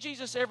 Don't seek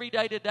Jesus every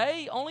day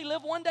today. Only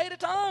live one day at a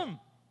time.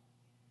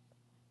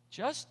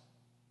 Just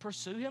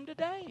pursue Him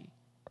today.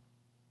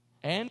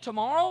 And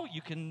tomorrow,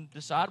 you can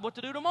decide what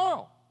to do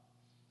tomorrow.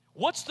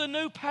 What's the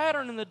new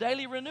pattern in the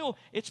daily renewal?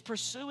 It's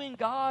pursuing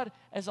God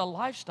as a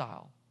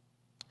lifestyle.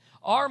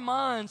 Our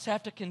minds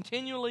have to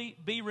continually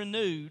be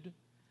renewed,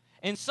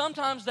 and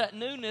sometimes that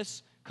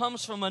newness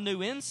comes from a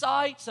new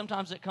insight.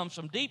 Sometimes it comes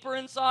from deeper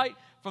insight,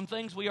 from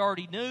things we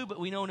already knew, but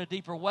we know in a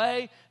deeper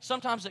way.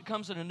 Sometimes it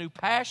comes in a new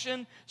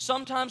passion.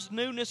 Sometimes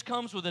newness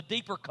comes with a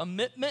deeper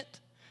commitment.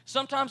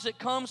 Sometimes it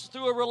comes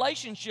through a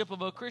relationship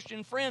of a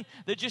Christian friend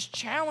that just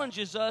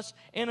challenges us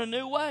in a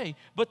new way.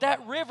 But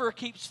that river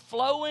keeps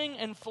flowing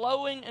and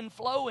flowing and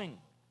flowing.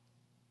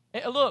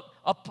 Look,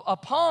 a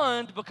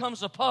pond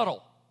becomes a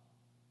puddle.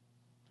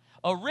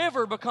 A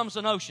river becomes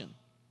an ocean.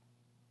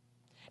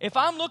 If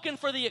I'm looking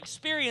for the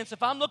experience,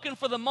 if I'm looking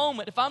for the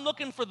moment, if I'm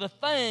looking for the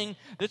thing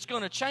that's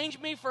going to change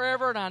me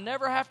forever and I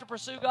never have to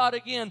pursue God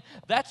again,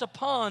 that's a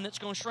pond that's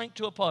going to shrink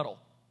to a puddle.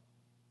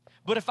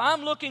 But if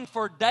I'm looking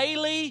for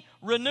daily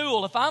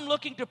renewal, if I'm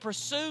looking to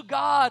pursue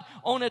God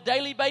on a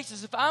daily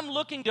basis, if I'm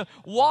looking to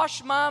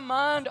wash my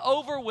mind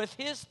over with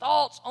His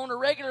thoughts on a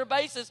regular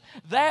basis,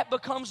 that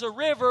becomes a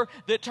river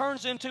that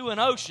turns into an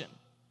ocean.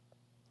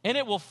 And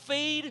it will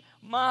feed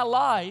my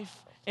life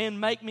and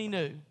make me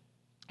new.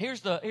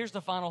 Here's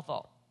the final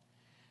thought.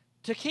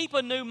 To keep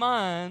a new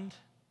mind,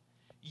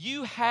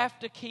 you have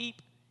to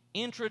keep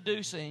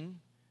introducing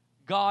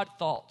God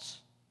thoughts.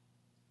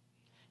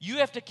 You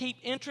have to keep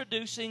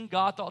introducing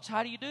God thoughts.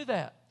 How do you do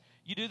that?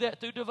 You do that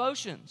through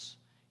devotions.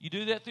 You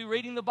do that through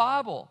reading the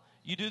Bible.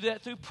 You do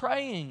that through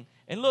praying.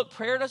 And look,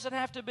 prayer doesn't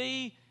have to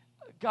be,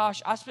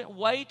 gosh, I spent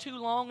way too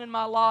long in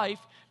my life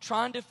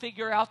trying to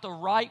figure out the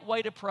right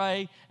way to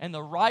pray and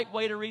the right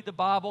way to read the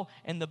Bible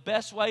and the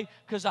best way,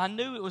 because I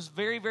knew it was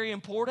very, very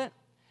important,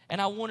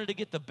 and I wanted to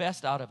get the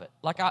best out of it.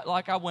 Like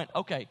I went,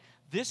 okay,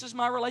 this is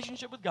my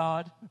relationship with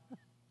God.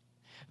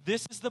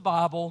 This is the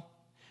Bible.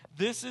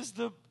 This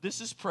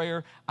is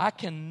prayer. I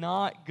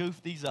cannot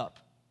goof these up.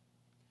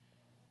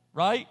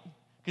 Right?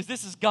 Because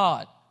this is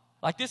God.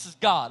 Like, this is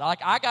God. Like,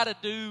 I got to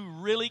do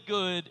really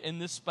good in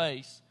this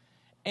space.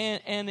 And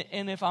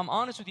if I'm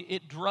honest with you,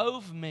 it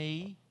drove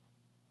me,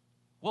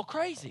 well,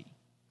 crazy.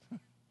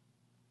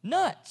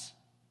 Nuts.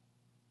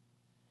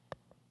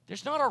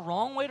 There's not a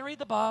wrong way to read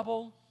the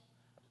Bible.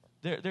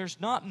 There's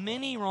not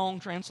many wrong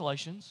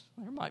translations.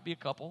 There might be a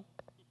couple.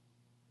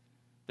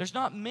 There's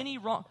not many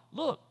wrong.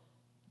 Look,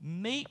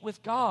 meet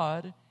with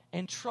God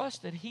and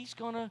trust that He's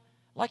going to,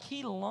 like,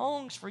 He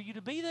longs for you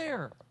to be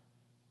there.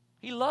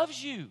 He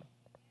loves you.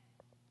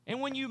 And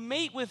when you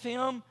meet with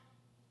Him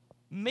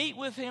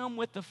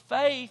with the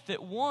faith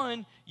that,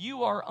 one,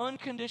 you are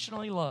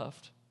unconditionally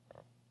loved.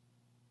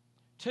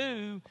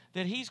 Two,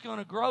 that He's going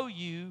to grow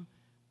you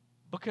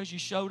because you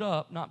showed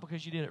up, not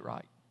because you did it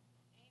right.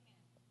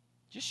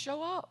 Just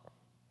show up.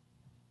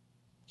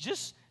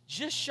 Just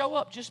show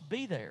up. Just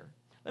be there.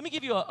 Let me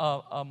give you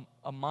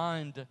a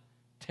mind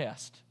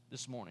test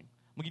this morning.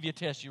 I'm going to give you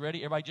a test. You ready?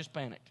 Everybody just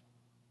panicked.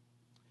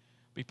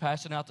 Be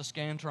passing out the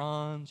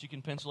Scantrons. You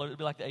can pencil it. It'll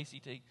be like the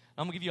ACT.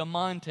 I'm going to give you a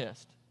mind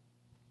test.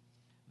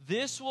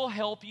 This will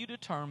help you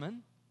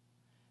determine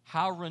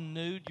how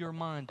renewed your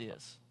mind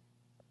is.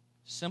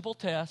 Simple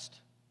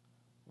test.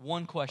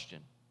 One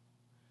question.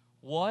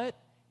 What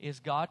is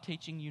God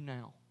teaching you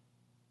now?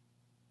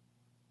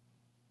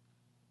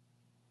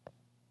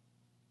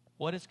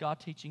 What is God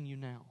teaching you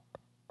now?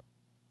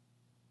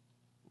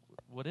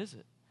 What is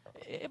it?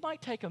 It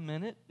might take a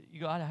minute. You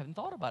go, I haven't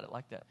thought about it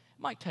like that.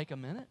 It might take a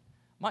minute.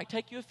 It might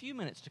take you a few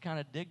minutes to kind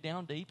of dig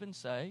down deep and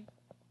say,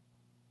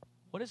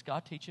 what is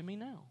God teaching me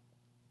now?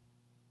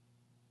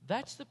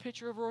 That's the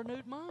picture of a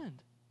renewed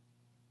mind.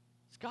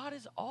 God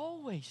is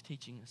always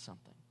teaching us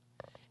something.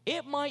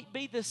 It might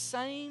be the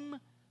same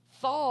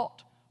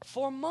thought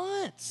for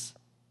months.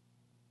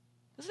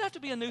 Doesn't have to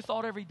be a new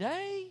thought every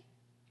day.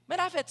 Man,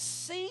 I've had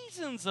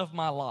seasons of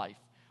my life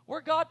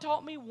where God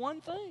taught me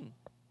one thing.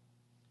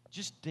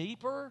 Just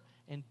deeper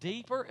and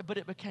deeper, but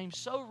it became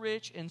so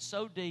rich and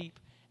so deep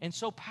and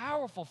so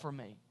powerful for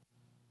me.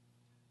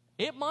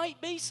 It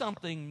might be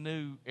something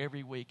new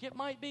every week. It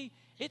might be,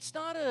 it's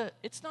not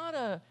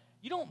a,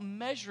 you don't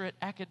measure it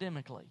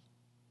academically.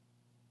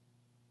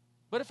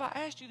 But if I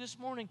asked you this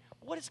morning,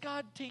 what is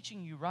God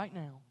teaching you right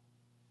now?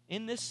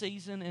 In this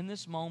season, in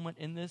this moment,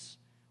 in this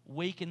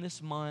week, in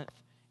this month,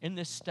 in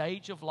this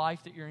stage of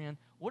life that you're in,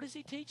 what is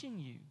He teaching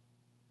you?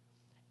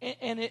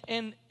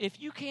 And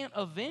if you can't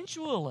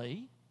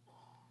eventually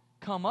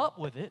come up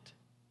with it,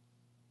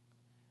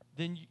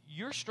 then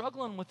you're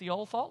struggling with the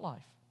old thought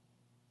life.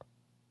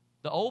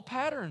 The old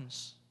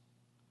patterns.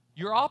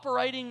 Your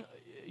operating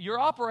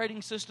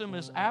system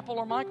is Apple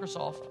or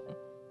Microsoft.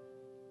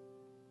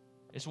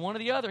 It's one or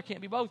the other. It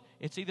can't be both.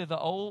 It's either the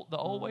old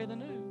way or the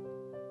new.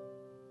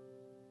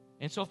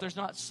 And so if there's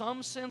not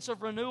some sense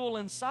of renewal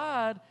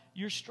inside,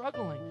 you're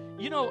struggling.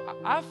 You know,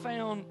 I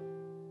found,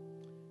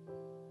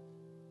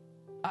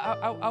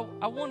 I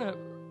want to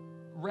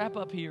wrap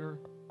up here,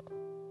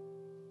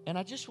 and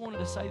I just wanted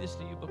to say this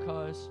to you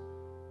because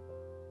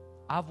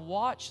I've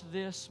watched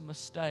this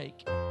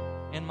mistake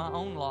in my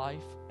own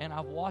life, and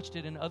I've watched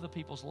it in other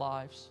people's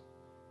lives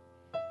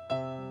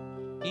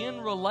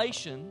in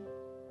relation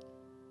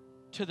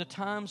to the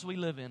times we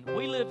live in.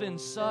 We live in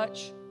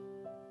such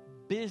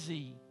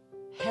busy,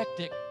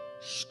 hectic,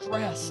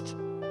 stressed,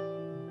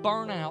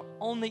 burnout,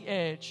 on the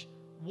edge,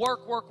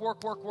 work.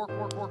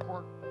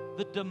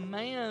 The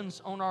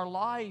demands on our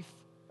life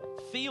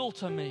feel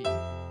to me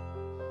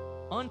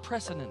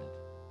unprecedented.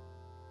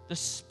 The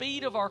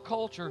speed of our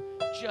culture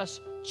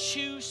just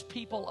chews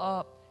people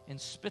up and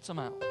spits them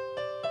out.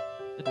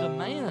 The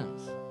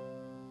demands.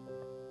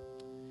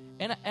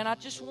 And I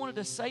just wanted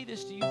to say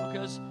this to you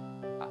because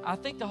I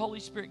think the Holy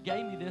Spirit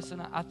gave me this,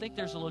 and I think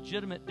there's a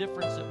legitimate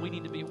difference that we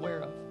need to be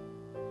aware of.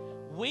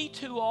 We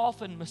too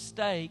often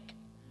mistake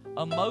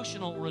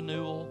emotional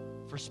renewal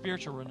for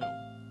spiritual renewal.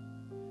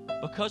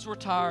 Because we're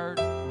tired,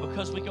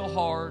 because we go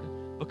hard,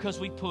 because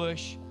we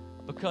push,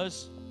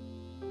 because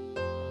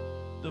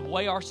the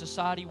way our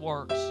society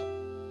works.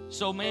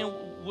 So, man,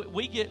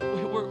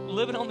 we're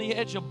living on the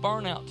edge of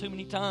burnout too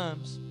many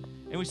times,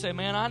 and we say,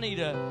 "Man, I need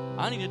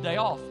a day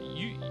off."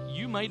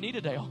 You may need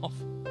a day off.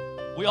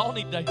 We all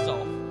need days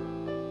off.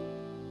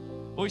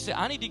 But we say,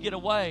 "I need to get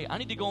away. I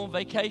need to go on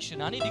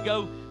vacation. I need to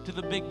go to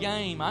the big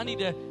game. I need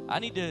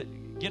to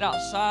get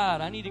outside.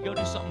 I need to go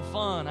do something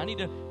fun. I need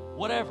to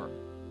whatever."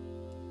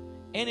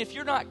 And if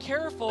you're not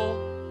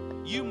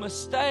careful, you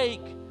mistake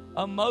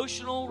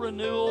emotional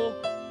renewal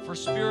for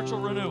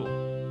spiritual renewal.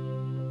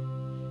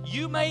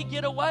 You may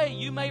get away,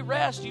 you may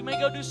rest, you may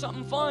go do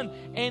something fun,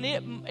 and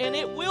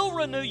it will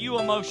renew you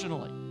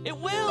emotionally. It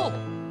will.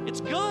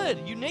 It's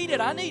good. You need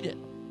it. I need it.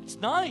 It's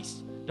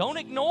nice. Don't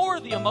ignore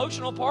the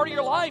emotional part of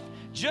your life.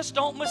 Just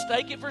don't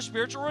mistake it for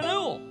spiritual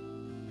renewal.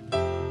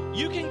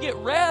 You can get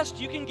rest.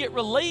 You can get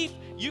relief.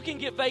 You can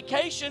get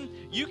vacation.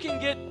 You can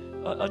get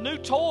a new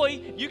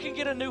toy. You can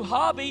get a new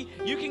hobby.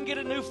 You can get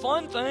a new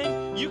fun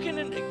thing. You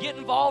can get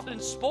involved in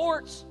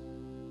sports.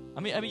 I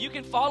mean, you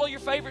can follow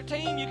your favorite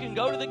team. You can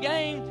go to the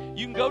game.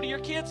 You can go to your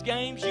kids'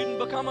 games. You can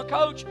become a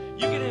coach.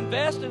 You can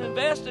invest and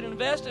invest and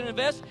invest and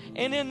invest.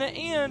 And in the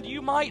end,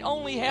 you might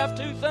only have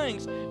two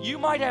things. You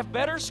might have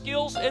better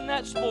skills in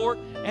that sport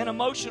and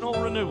emotional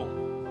renewal.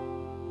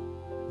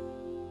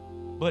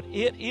 But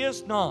it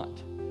is not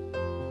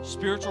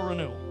spiritual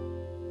renewal.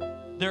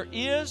 There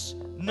is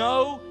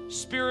no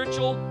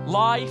spiritual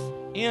life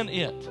in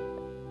it.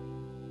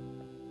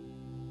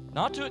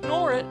 Not to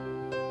ignore it.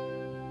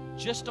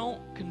 Just don't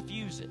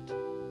confuse it.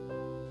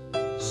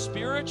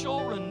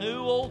 Spiritual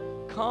renewal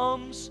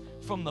comes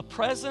from the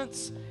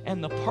presence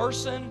and the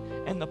person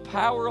and the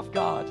power of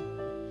God.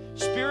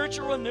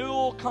 Spiritual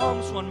renewal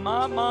comes when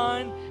my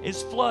mind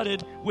is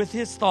flooded with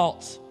His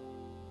thoughts.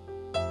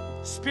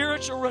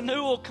 Spiritual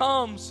renewal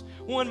comes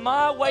when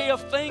my way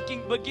of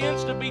thinking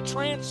begins to be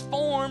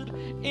transformed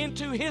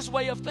into His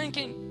way of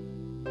thinking.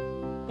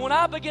 When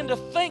I begin to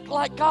think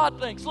like God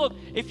thinks. Look,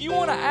 if you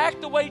want to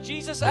act the way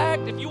Jesus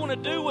acted, if you want to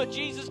do what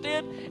Jesus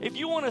did, if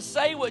you want to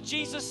say what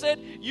Jesus said,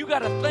 you got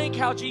to think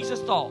how Jesus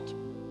thought.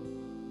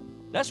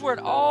 That's where it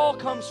all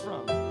comes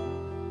from.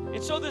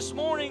 And so this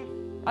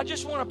morning, I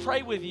just want to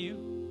pray with you.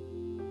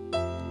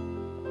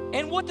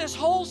 And what this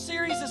whole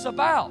series is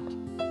about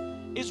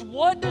is,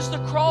 what does the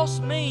cross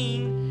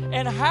mean,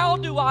 and how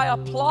do I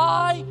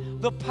apply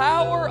the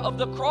power of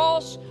the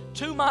cross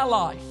to my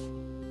life?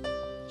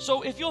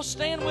 So if you'll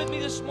stand with me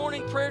this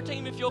morning, prayer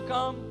team, if you'll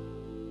come.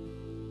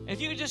 If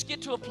you could just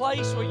get to a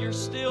place where you're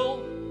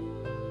still,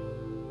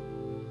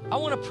 I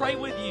want to pray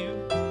with you.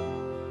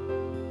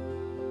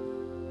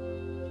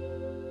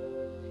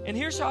 And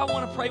here's how I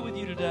want to pray with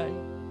you today.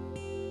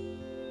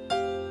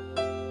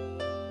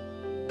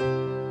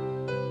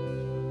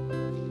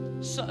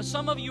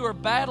 Some of you are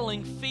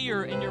battling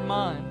fear in your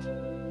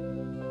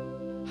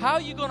mind. How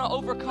are you going to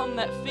overcome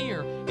that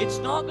fear? It's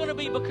not going to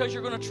be because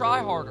you're going to try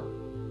harder.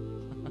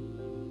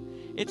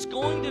 It's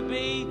going to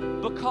be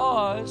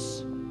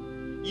because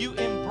you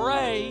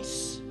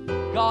embrace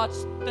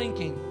God's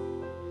thinking.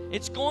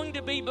 It's going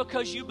to be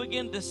because you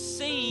begin to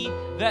see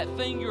that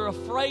thing you're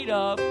afraid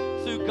of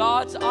through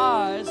God's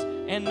eyes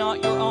and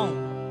not your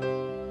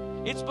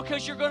own. It's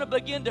because you're going to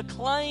begin to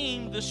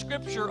claim the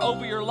Scripture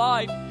over your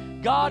life.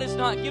 God has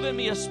not given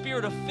me a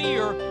spirit of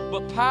fear,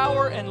 but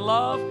power and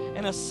love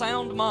and a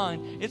sound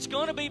mind. It's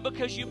going to be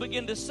because you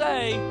begin to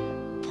say,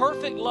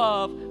 perfect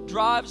love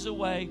drives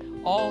away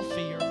all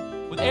fear.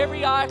 With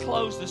every eye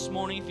closed this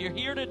morning, if you're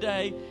here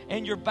today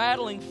and you're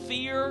battling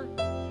fear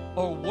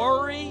or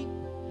worry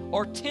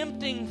or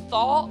tempting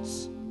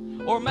thoughts,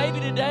 or maybe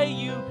today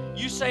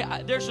you say,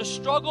 there's a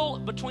struggle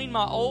between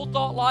my old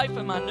thought life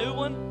and my new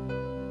one,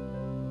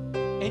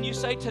 and you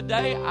say,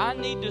 today I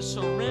need to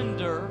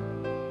surrender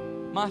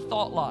my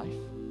thought life.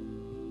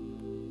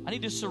 I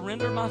need to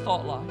surrender my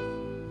thought life.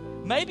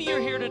 Maybe you're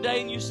here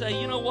today and you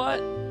say, you know what?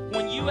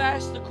 When you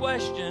ask the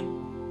question,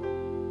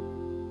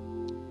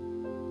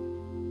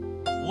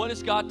 what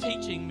is God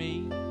teaching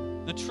me?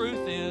 The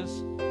truth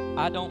is,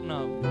 I don't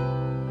know.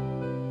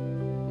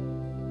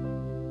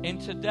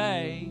 And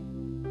today,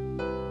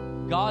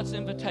 God's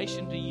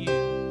invitation to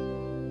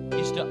you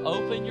is to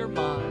open your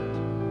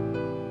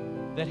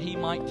mind that He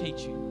might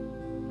teach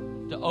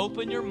you. To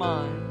open your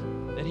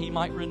mind that He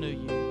might renew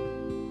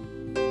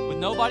you. With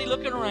nobody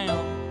looking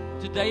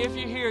around, today if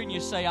you're here and you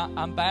say,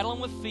 I'm battling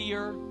with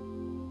fear,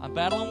 I'm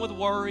battling with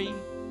worry,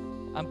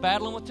 I'm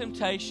battling with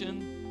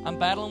temptation, I'm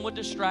battling with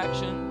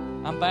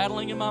distraction, I'm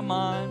battling in my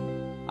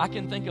mind, I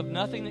can think of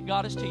nothing that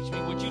God has taught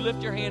me. Would you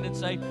lift your hand and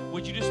say,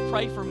 would you just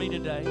pray for me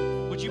today?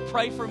 Would you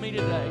pray for me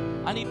today?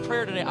 I need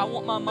prayer today. I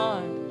want my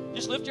mind.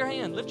 Just lift your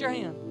hand. Lift your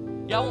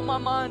hand. Yeah, I want my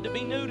mind to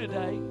be new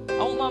today.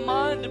 I want my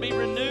mind to be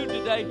renewed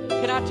today.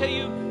 Can I tell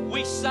you,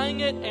 we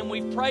sang it and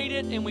we've prayed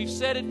it and we've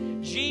said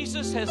it.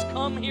 Jesus has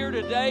come here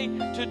today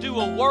to do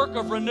a work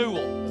of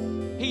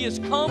renewal. He has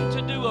come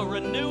to do a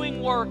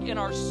renewing work in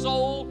our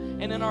soul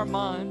and in our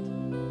mind.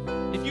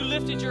 If you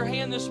lifted your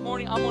hand this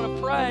morning, I'm going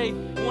to pray.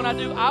 And when I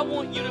do, I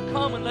want you to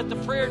come and let the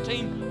prayer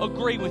team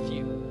agree with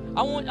you.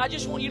 I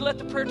just want you to let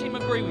the prayer team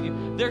agree with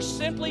you. They're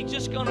simply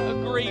just going to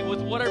agree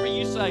with whatever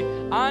you say.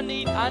 I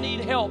need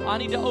help. I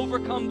need to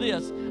overcome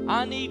this.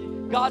 I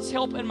need God's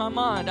help in my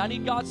mind. I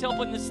need God's help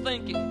in this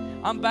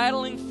thinking. I'm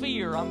battling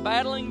fear. I'm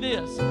battling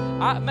this.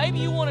 Maybe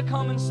you want to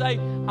come and say,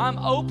 I'm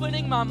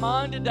opening my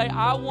mind today.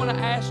 I want to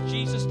ask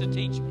Jesus to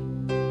teach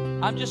me.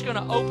 I'm just going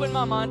to open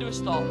my mind to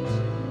His thoughts.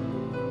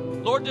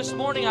 Lord, this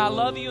morning I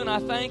love you and I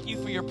thank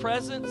you for your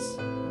presence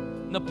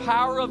and the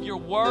power of your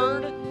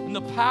word and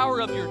the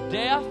power of your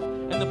death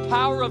and the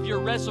power of your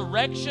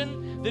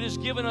resurrection that has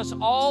given us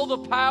all the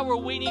power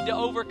we need to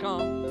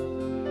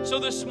overcome. So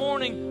this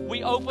morning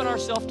we open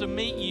ourselves to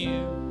meet you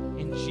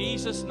in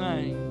Jesus'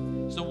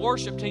 name. As the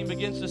worship team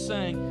begins to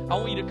sing, I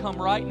want you to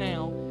come right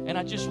now, and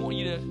I just want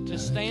you to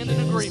stand in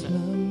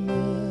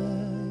agreement.